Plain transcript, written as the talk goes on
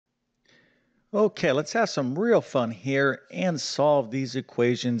Okay, let's have some real fun here and solve these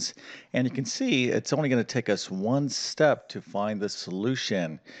equations. And you can see it's only going to take us one step to find the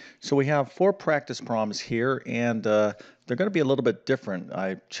solution. So we have four practice problems here, and they're going to be a little bit different.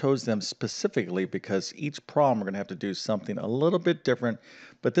 I chose them specifically because each problem we're going to have to do something a little bit different,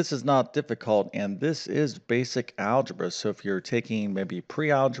 but this is not difficult, and this is basic algebra. So if you're taking maybe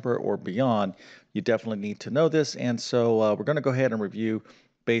pre-algebra or beyond, you definitely need to know this. And so we're going to go ahead and review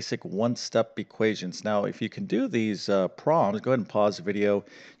basic one-step equations. Now, if you can do these problems, go ahead and pause the video. It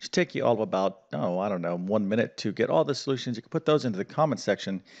should take you all of about, oh, I don't know, 1 minute to get all the solutions. You can put those into the comment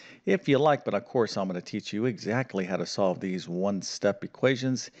section if you like, but of course, I'm going to teach you exactly how to solve these one-step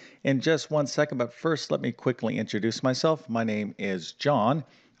equations in just 1 second. But first, let me quickly introduce myself. My name is John.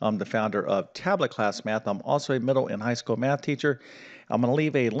 I'm the founder of TabletClass Math. I'm also a middle and high school math teacher. I'm going to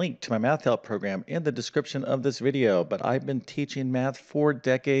leave a link to my math help program in the description of this video, but I've been teaching math for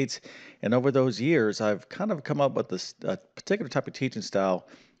decades, and over those years, I've kind of come up with this particular type of teaching style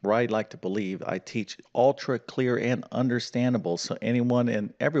where I like to believe I teach ultra clear and understandable so anyone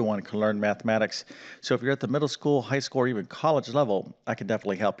and everyone can learn mathematics. So if you're at the middle school, high school, or even college level, I can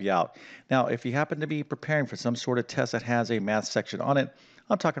definitely help you out. Now, if you happen to be preparing for some sort of test that has a math section on it,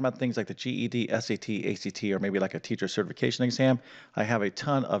 I'm talking about things like the GED, SAT, ACT, or maybe like a teacher certification exam. I have a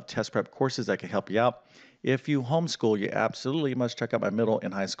ton of test prep courses that can help you out. If you homeschool, you absolutely must check out my middle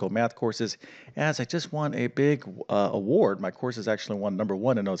and high school math courses, as I just won a big award. My courses actually won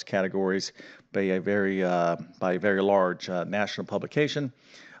 #1 in those categories by a very large national publication.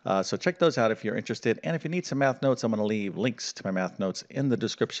 So check those out if you're interested. And if you need some math notes, I'm going to leave links to my math notes in the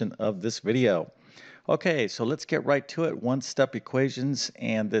description of this video. Okay, so let's get right to it. One-step equations,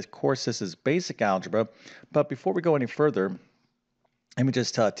 and of course, this is basic algebra. But before we go any further, let me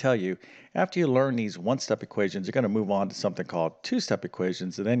just tell you, after you learn these one-step equations, you're going to move on to something called two-step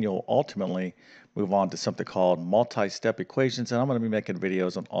equations, and then you'll ultimately move on to something called multi-step equations, and I'm going to be making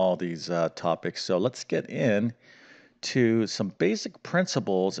videos on all these topics. So let's get in to some basic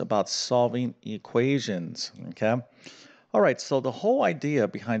principles about solving equations, okay? All right, so the whole idea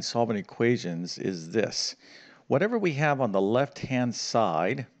behind solving equations is this. Whatever we have on the left-hand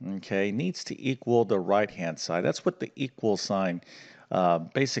side, okay, needs to equal the right-hand side. That's what the equal sign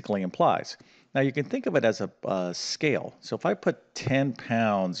basically implies. Now, you can think of it as a scale. So if I put 10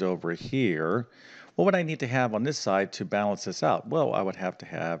 pounds over here, what would I need to have on this side to balance this out? Well, I would have to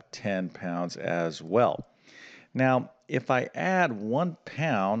have 10 pounds as well. Now, if I add 1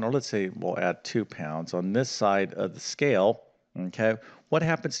 pound, or let's say we'll add 2 pounds on this side of the scale, okay, what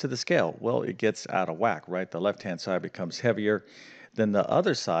happens to the scale? Well, it gets out of whack, right? The left-hand side becomes heavier than the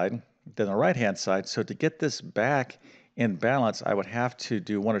other side, than the right-hand side. So to get this back in balance, I would have to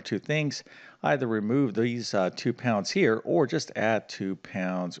do one or two things, either remove these 2 pounds here or just add 2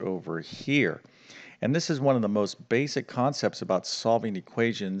 pounds over here. And this is one of the most basic concepts about solving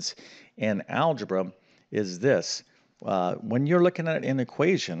equations in algebra is this. When you're looking at an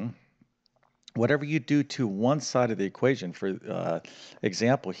equation, whatever you do to one side of the equation, for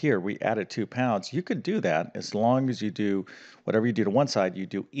example here, we added 2 pounds, you can do that as long as you do whatever you do to one side, you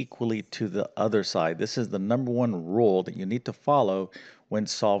do equally to the other side. This is the #1 rule that you need to follow when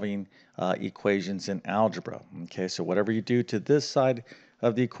solving equations in algebra. Okay, so whatever you do to this side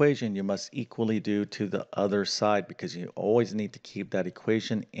of the equation, you must equally do to the other side because you always need to keep that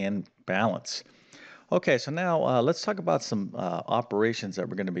equation in balance. Okay, so now let's talk about some operations that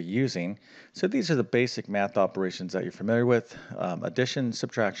we're going to be using. So these are the basic math operations that you're familiar with: addition,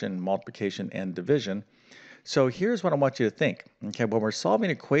 subtraction, multiplication, and division. So here's what I want you to think. Okay, when we're solving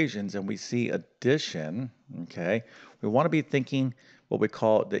equations and we see addition, okay, we want to be thinking what we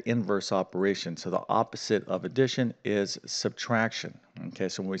call the inverse operation. So the opposite of addition is subtraction. Okay,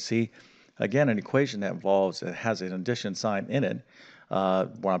 so when we see, again, an equation that it has an addition sign in it,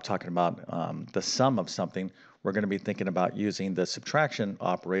 when I'm talking about the sum of something, we're going to be thinking about using the subtraction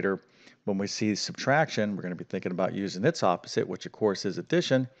operator. When we see subtraction, we're going to be thinking about using its opposite, which of course is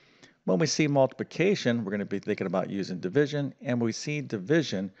addition. When we see multiplication, we're going to be thinking about using division. And when we see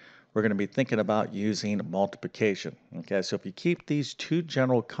division, we're going to be thinking about using multiplication. Okay, so if you keep these two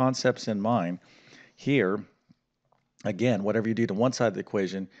general concepts in mind here, again, whatever you do to one side of the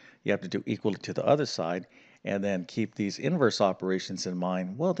equation, you have to do equally to the other side, and then keep these inverse operations in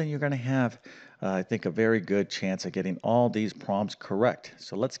mind. Well, then you're going to have, I think, a very good chance of getting all these problems correct.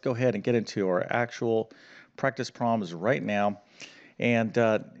 So let's go ahead and get into our actual practice problems right now. And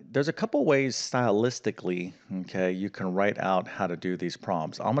there's a couple ways stylistically, okay, you can write out how to do these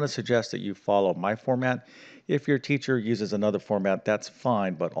problems. I'm going to suggest that you follow my format. If your teacher uses another format, that's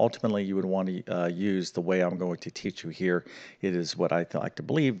fine, but ultimately you would want to use the way I'm going to teach you here. It is what I like to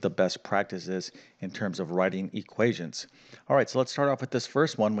believe the best practice is in terms of writing equations. All right, so let's start off with this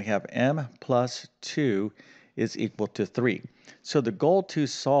first one. We have m plus 2 is equal to 3. So the goal to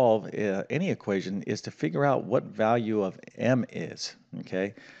solve any equation is to figure out what value of m is,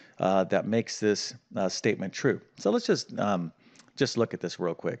 okay, that makes this statement true. So let's just look at this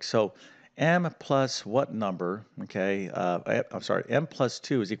real quick. So m plus what number, okay, I'm sorry, m plus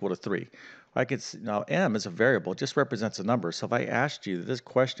 2 is equal to 3. Now m is a variable, it just represents a number. So if I asked you this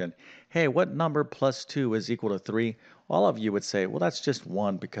question, hey, what number plus 2 is equal to 3? All of you would say, well, that's just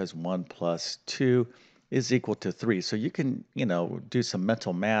 1 because 1 plus 2 is equal to 3. So you can, do some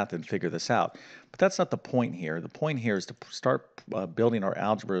mental math and figure this out. But that's not the point here. The point here is to start building our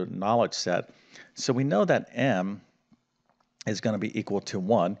algebra knowledge set. So we know that m is going to be equal to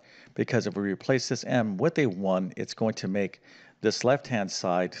 1 because if we replace this m with a 1, it's going to make this left-hand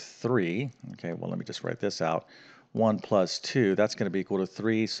side 3. Okay, well, let me just write this out. 1 plus 2, that's going to be equal to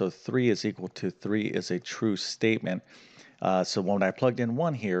 3. So 3 is equal to 3 is a true statement. So when I plugged in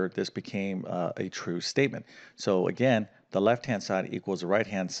 1 here, this became a true statement. So again, the left-hand side equals the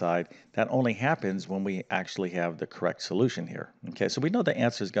right-hand side. That only happens when we actually have the correct solution here. Okay, so we know the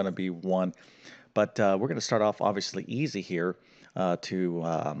answer is going to be 1, but we're going to start off obviously easy here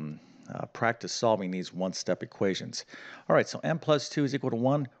to practice solving these one-step equations. All right, so m plus 2 is equal to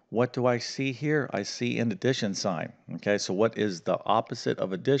 1. What do I see here? I see an addition sign. Okay, so what is the opposite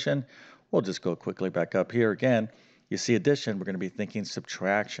of addition? We'll just go quickly back up here again. You see addition, we're going to be thinking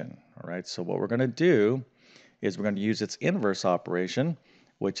subtraction. All right, so what we're going to do is we're going to use its inverse operation,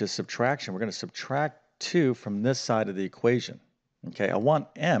 which is subtraction. We're going to subtract 2 from this side of the equation. Okay, I want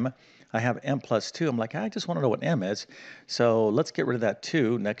m. I have m plus 2. I'm like, I just want to know what m is. So let's get rid of that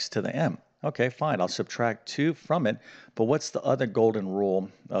 2 next to the m. Okay, fine. I'll subtract 2 from it. But what's the other golden rule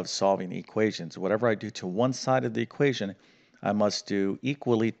of solving equations? Whatever I do to one side of the equation, I must do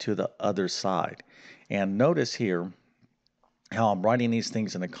equally to the other side. And notice here how I'm writing these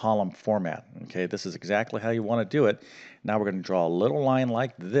things in a column format. Okay, this is exactly how you want to do it. Now we're going to draw a little line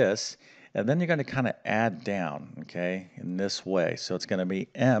like this, and then you're going to kind of add down, okay, in this way. So it's going to be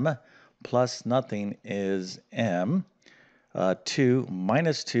m plus nothing is m. 2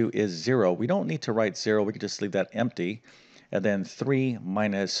 minus 2 is 0. We don't need to write 0. We can just leave that empty. And then 3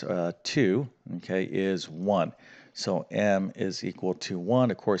 minus 2, okay, is 1. So m is equal to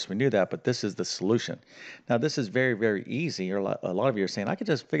 1. Of course, we knew that, but this is the solution. Now, this is very, very easy. A lot of you are saying, I could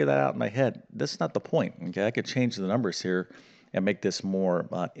just figure that out in my head. This is not the point, okay? I could change the numbers here and make this more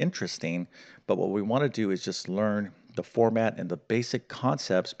interesting. But what we want to do is just learn the format and the basic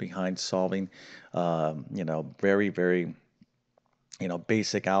concepts behind solving, very, very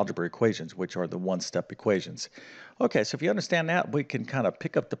basic algebra equations, which are the one-step equations. Okay, so if you understand that, we can kind of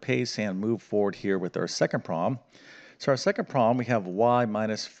pick up the pace and move forward here with our second problem. So our second problem, we have y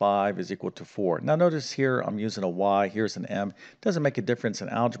minus 5 is equal to 4. Now notice here I'm using a y, here's an m. It doesn't make a difference in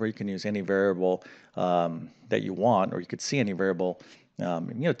algebra. You can use any variable that you want, or you could see any variable.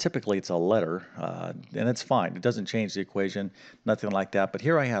 Typically it's a letter, and it's fine. It doesn't change the equation, nothing like that. But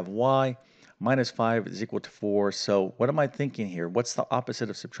here I have y minus 5 is equal to 4. So what am I thinking here? What's the opposite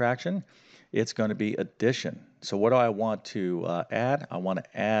of subtraction? It's going to be addition. So what do I want to add? I want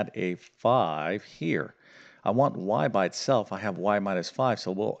to add a 5 here. I want y by itself. I have y minus 5,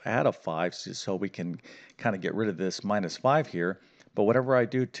 so we'll add a 5 so we can kind of get rid of this minus 5 here. But whatever I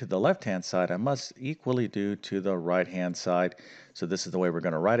do to the left-hand side, I must equally do to the right-hand side. So this is the way we're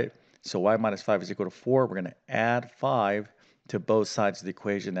going to write it. So y minus 5 is equal to 4. We're going to add 5 to both sides of the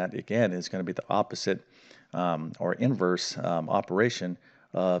equation. That, again, is going to be the opposite or inverse operation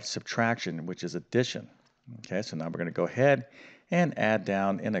of subtraction, which is addition. Okay, so now we're going to go ahead and add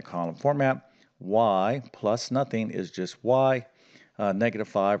down in a column format. Y plus nothing is just y. Negative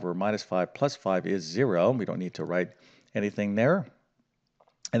 5 or minus 5 plus 5 is 0. We don't need to write anything there.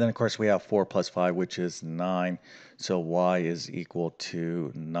 And then, of course, we have 4 plus 5, which is 9. So y is equal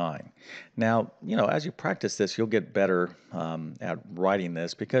to 9. Now, as you practice this, you'll get better at writing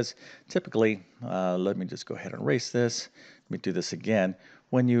this because typically, let me just go ahead and erase this. Let me do this again.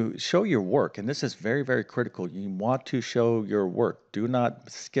 When you show your work, and this is very, very critical, you want to show your work. Do not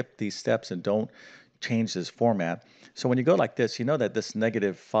skip these steps and don't change this format. So when you go like this, you know that this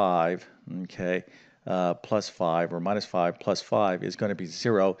negative 5, okay, plus 5 or minus 5 plus 5 is going to be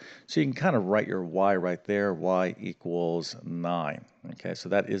 0. So you can kind of write your y right there. Y equals 9. Okay, so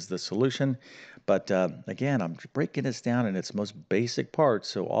that is the solution. But again, I'm breaking this down in its most basic parts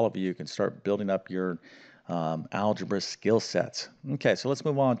so all of you can start building up your algebra skill sets. Okay, so let's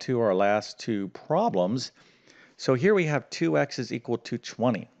move on to our last two problems. So here we have 2x is equal to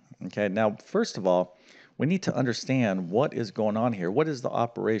 20. Okay, now first of all, we need to understand what is going on here. What is the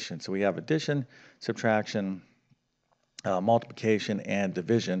operation? So we have addition, subtraction, multiplication, and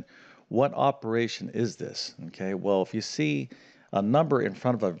division. What operation is this? Okay, well, if you see a number in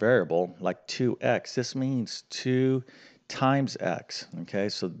front of a variable like 2x, this means 2 times x. Okay,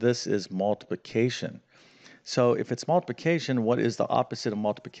 so this is multiplication. So if it's multiplication, what is the opposite of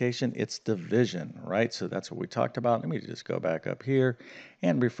multiplication? It's division, right? So that's what we talked about. Let me just go back up here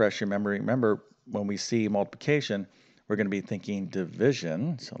and refresh your memory. Remember, when we see multiplication, we're going to be thinking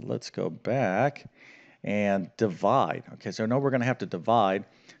division. So let's go back and divide. Okay, so I know we're going to have to divide.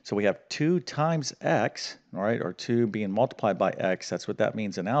 So we have 2 times x, all right, or 2 being multiplied by x. That's what that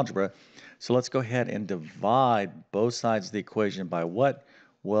means in algebra. So let's go ahead and divide both sides of the equation by what?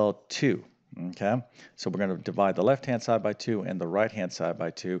 Well, 2. Okay, so we're going to divide the left-hand side by 2 and the right-hand side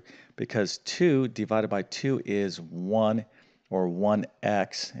by 2 because 2 divided by 2 is 1 or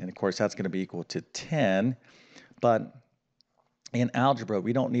 1x. And of course, that's going to be equal to 10. But in algebra,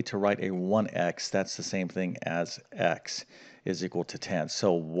 we don't need to write a 1x. That's the same thing as x is equal to 10.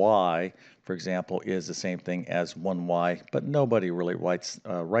 So y, for example, is the same thing as 1y, but nobody really writes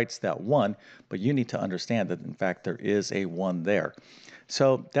that 1, but you need to understand that, in fact, there is a 1 there.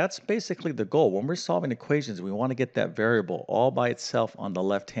 So that's basically the goal. When we're solving equations, we want to get that variable all by itself on the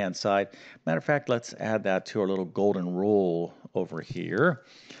left-hand side. Matter of fact, let's add that to our little golden rule over here.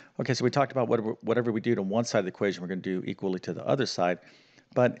 Okay, so we talked about whatever we do to one side of the equation, we're going to do equally to the other side.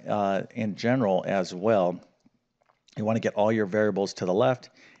 But in general as well, you want to get all your variables to the left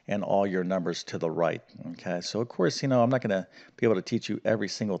and all your numbers to the right. Okay, so of course, I'm not going to be able to teach you every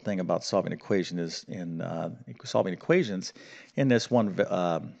single thing about solving equations in this one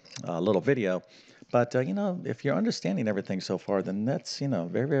little video. But if you're understanding everything so far, then that's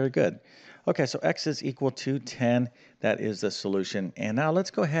very, very good. Okay, so x is equal to 10. That is the solution. And now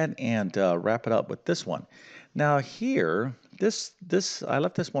let's go ahead and wrap it up with this one. Now here, I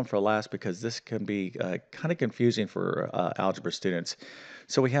left this one for last because this can be kind of confusing for algebra students.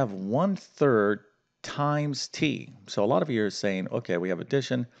 So we have 1/3 times t. So a lot of you are saying, okay, we have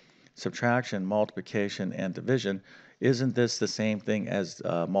addition, subtraction, multiplication, and division. Isn't this the same thing as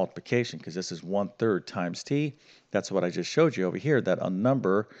multiplication? Because this is 1/3 times t. That's what I just showed you over here, that a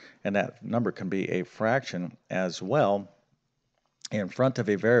number, and that number can be a fraction as well, in front of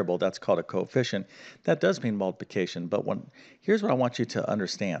a variable. That's called a coefficient. That does mean multiplication, but here's what I want you to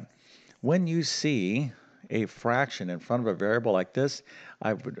understand. When you see a fraction in front of a variable like this,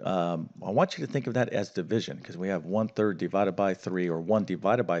 I want you to think of that as division, because we have 1/3 divided by 3 or 1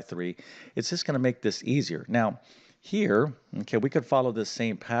 divided by 3. It's just going to make this easier. Now, here, okay, we could follow this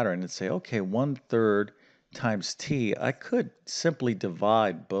same pattern and say, okay, 1/3 times t. I could simply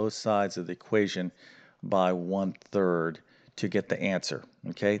divide both sides of the equation by 1/3 to get the answer.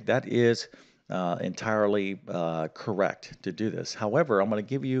 Okay, that is entirely correct to do this. However, I'm going to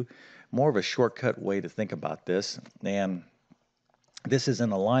give you more of a shortcut way to think about this, and this is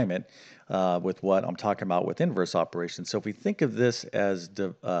in alignment with what I'm talking about with inverse operations. So if we think of this as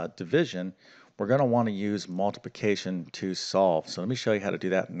division, we're going to want to use multiplication to solve. So let me show you how to do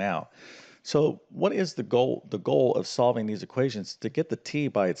that now. So what is the goal? The goal of solving these equations is to get the t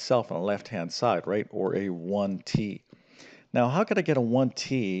by itself on the left-hand side, right? Or a 1t. Now, how can I get a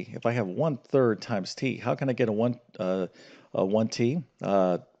 1t if I have 1/3 times t? How can I get a 1t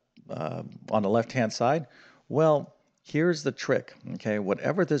on the left-hand side? Well, here's the trick, okay?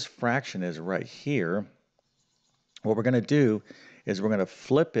 Whatever this fraction is right here, what we're going to do is we're going to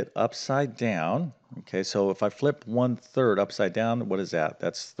flip it upside down, okay? So if I flip 1/3 upside down, what is that?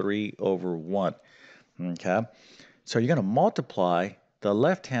 That's 3/1, okay? So you're going to multiply the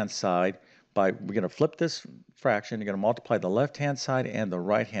left-hand side we're going to flip this fraction, you're going to multiply the left-hand side and the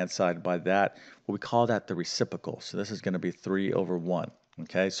right-hand side by that, what we call that the reciprocal. So this is going to be 3/1.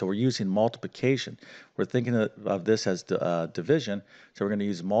 Okay, so we're using multiplication. We're thinking of this as division, so we're going to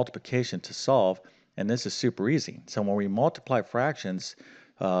use multiplication to solve, and this is super easy. So when we multiply fractions,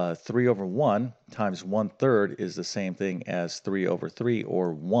 3/1 times 1/3 is the same thing as 3/3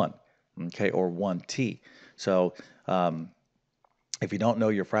 or 1, okay, or 1t. So if you don't know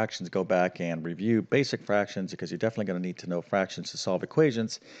your fractions, go back and review basic fractions, because you're definitely going to need to know fractions to solve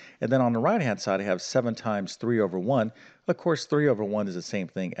equations. And then on the right-hand side, I have 7 times 3/1. Of course, 3/1 is the same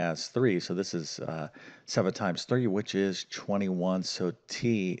thing as 3, so this is 7 times 3, which is 21. So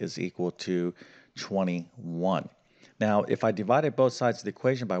t is equal to 21. Now, if I divided both sides of the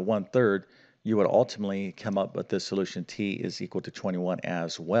equation by 1/3, you would ultimately come up with the solution t is equal to 21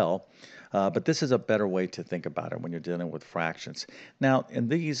 as well. But this is a better way to think about it when you're dealing with fractions. Now, in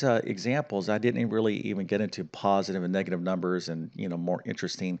these examples, I didn't really even get into positive and negative numbers and more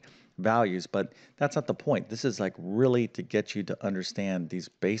interesting values, but that's not the point. This is like really to get you to understand these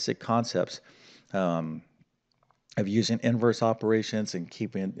basic concepts. Um, of using inverse operations and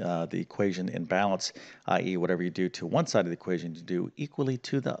keeping the equation in balance, i.e. whatever you do to one side of the equation, you do equally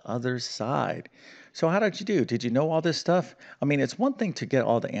to the other side. So how did you do? Did you know all this stuff? I mean, it's one thing to get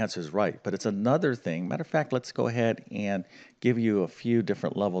all the answers right, but it's another thing. Matter of fact, let's go ahead and give you a few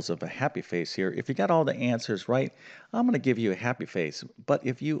different levels of a happy face here. If you got all the answers right, I'm going to give you a happy face. But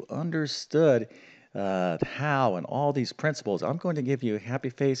if you understood how and all these principles, I'm going to give you a happy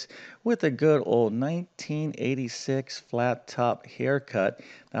face with a good old 1986 flat top haircut.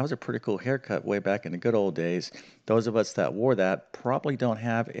 That was a pretty cool haircut way back in the good old days. Those of us that wore that probably don't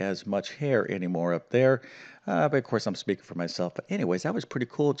have as much hair anymore up there. But of course, I'm speaking for myself. But anyways, that was pretty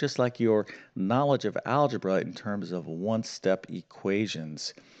cool, just like your knowledge of algebra in terms of one-step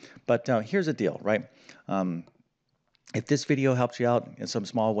equations. But here's the deal, right? Um, if this video helps you out in some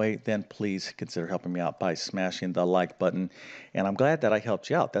small way, then please consider helping me out by smashing the like button. And I'm glad that I helped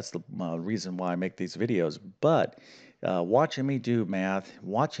you out. That's the reason why I make these videos. But watching me do math,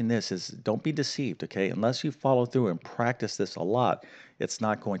 watching this is, don't be deceived, okay? Unless you follow through and practice this a lot, it's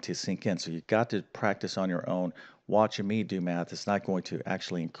not going to sink in. So you've got to practice on your own. Watching me do math, it's not going to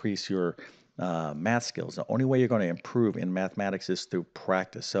actually increase your math skills. The only way you're going to improve in mathematics is through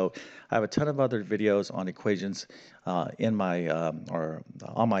practice. So I have a ton of other videos on equations in my or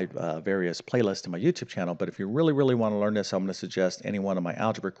on my various playlists in my YouTube channel. But if you really want to learn this, I'm going to suggest any one of my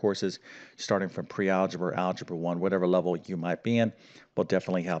algebra courses, starting from pre-algebra, algebra 1, whatever level you might be in, will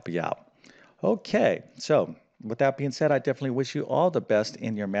definitely help you out. Okay, so with that being said, I definitely wish you all the best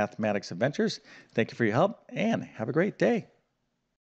in your mathematics adventures. Thank you for your help and have a great day.